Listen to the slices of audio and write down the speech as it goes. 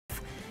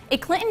A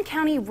Clinton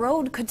County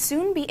road could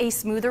soon be a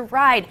smoother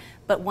ride,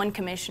 but one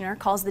commissioner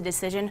calls the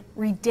decision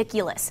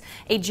ridiculous.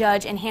 A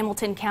judge in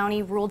Hamilton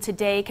County ruled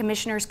today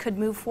commissioners could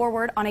move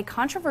forward on a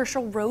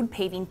controversial road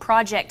paving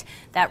project.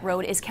 That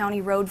road is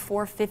County Road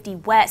 450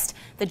 West.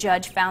 The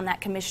judge found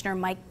that Commissioner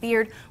Mike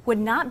Beard would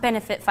not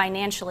benefit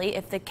financially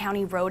if the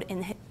county road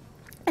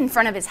in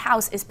front of his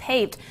house is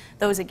paved.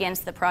 Those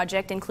against the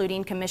project,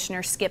 including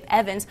Commissioner Skip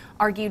Evans,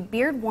 argued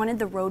Beard wanted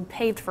the road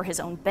paved for his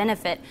own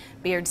benefit.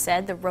 Beard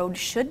said the road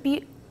should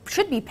be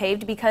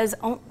paved because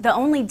the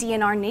only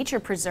DNR nature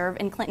preserve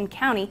in Clinton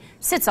County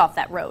sits off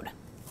that road.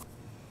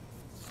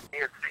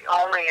 It's the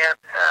only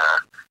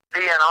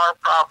DNR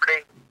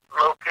property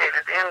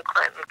located in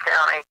Clinton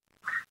County,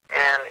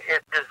 and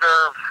it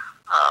deserves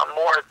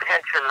more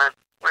attention than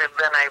we've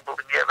been able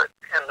to give it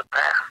in the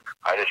past.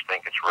 I just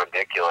think it's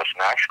ridiculous,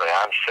 and actually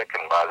I'm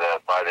sickened by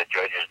the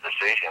judge's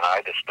decision.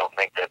 I just don't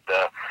think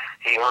that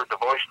he heard the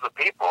voice of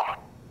the people.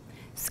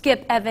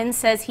 Skip Evans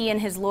says he and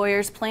his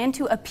lawyers plan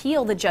to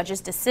appeal the judge's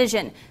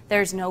decision.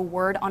 There's no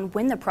word on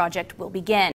when the project will begin.